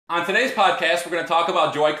On today's podcast, we're going to talk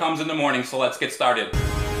about joy comes in the morning, so let's get started.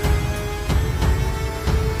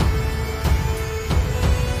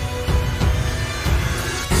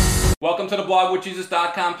 Welcome to the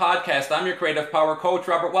blogwithjesus.com podcast. I'm your creative power coach,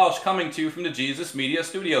 Robert Welsh, coming to you from the Jesus Media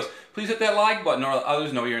Studios. Please hit that like button or let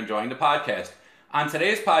others know you're enjoying the podcast. On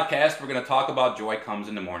today's podcast, we're going to talk about joy comes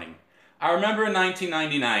in the morning. I remember in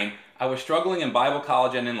 1999, I was struggling in Bible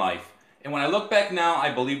college and in life. And when I look back now,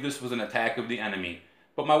 I believe this was an attack of the enemy.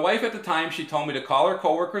 But my wife at the time, she told me to call her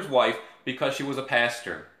coworker's wife because she was a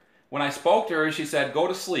pastor. When I spoke to her, she said, "Go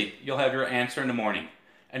to sleep. You'll have your answer in the morning."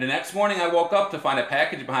 And the next morning, I woke up to find a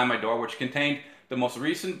package behind my door which contained the most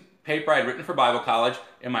recent paper I had written for Bible college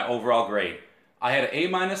and my overall grade. I had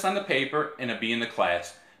an A- on the paper and a B in the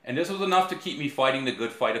class. And this was enough to keep me fighting the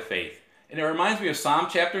good fight of faith. And it reminds me of Psalm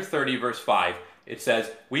chapter 30, verse 5. It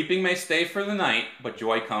says, "Weeping may stay for the night, but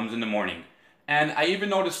joy comes in the morning." And I even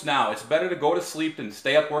notice now it's better to go to sleep than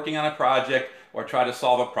stay up working on a project or try to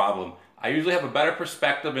solve a problem. I usually have a better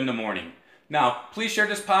perspective in the morning. Now, please share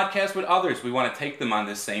this podcast with others. We want to take them on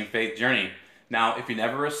this same faith journey. Now, if you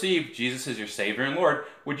never received Jesus as your Savior and Lord,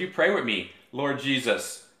 would you pray with me? Lord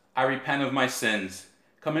Jesus, I repent of my sins.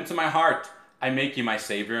 Come into my heart. I make you my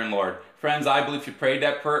Savior and Lord. Friends, I believe if you prayed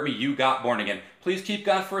that prayer at me, you got born again. Please keep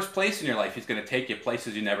God first place in your life. He's going to take you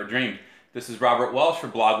places you never dreamed. This is Robert Welsh for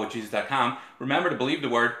blogwithjesus.com. Remember to believe the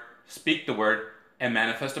word, speak the word, and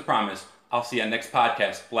manifest a promise. I'll see you on next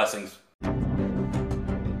podcast. Blessings.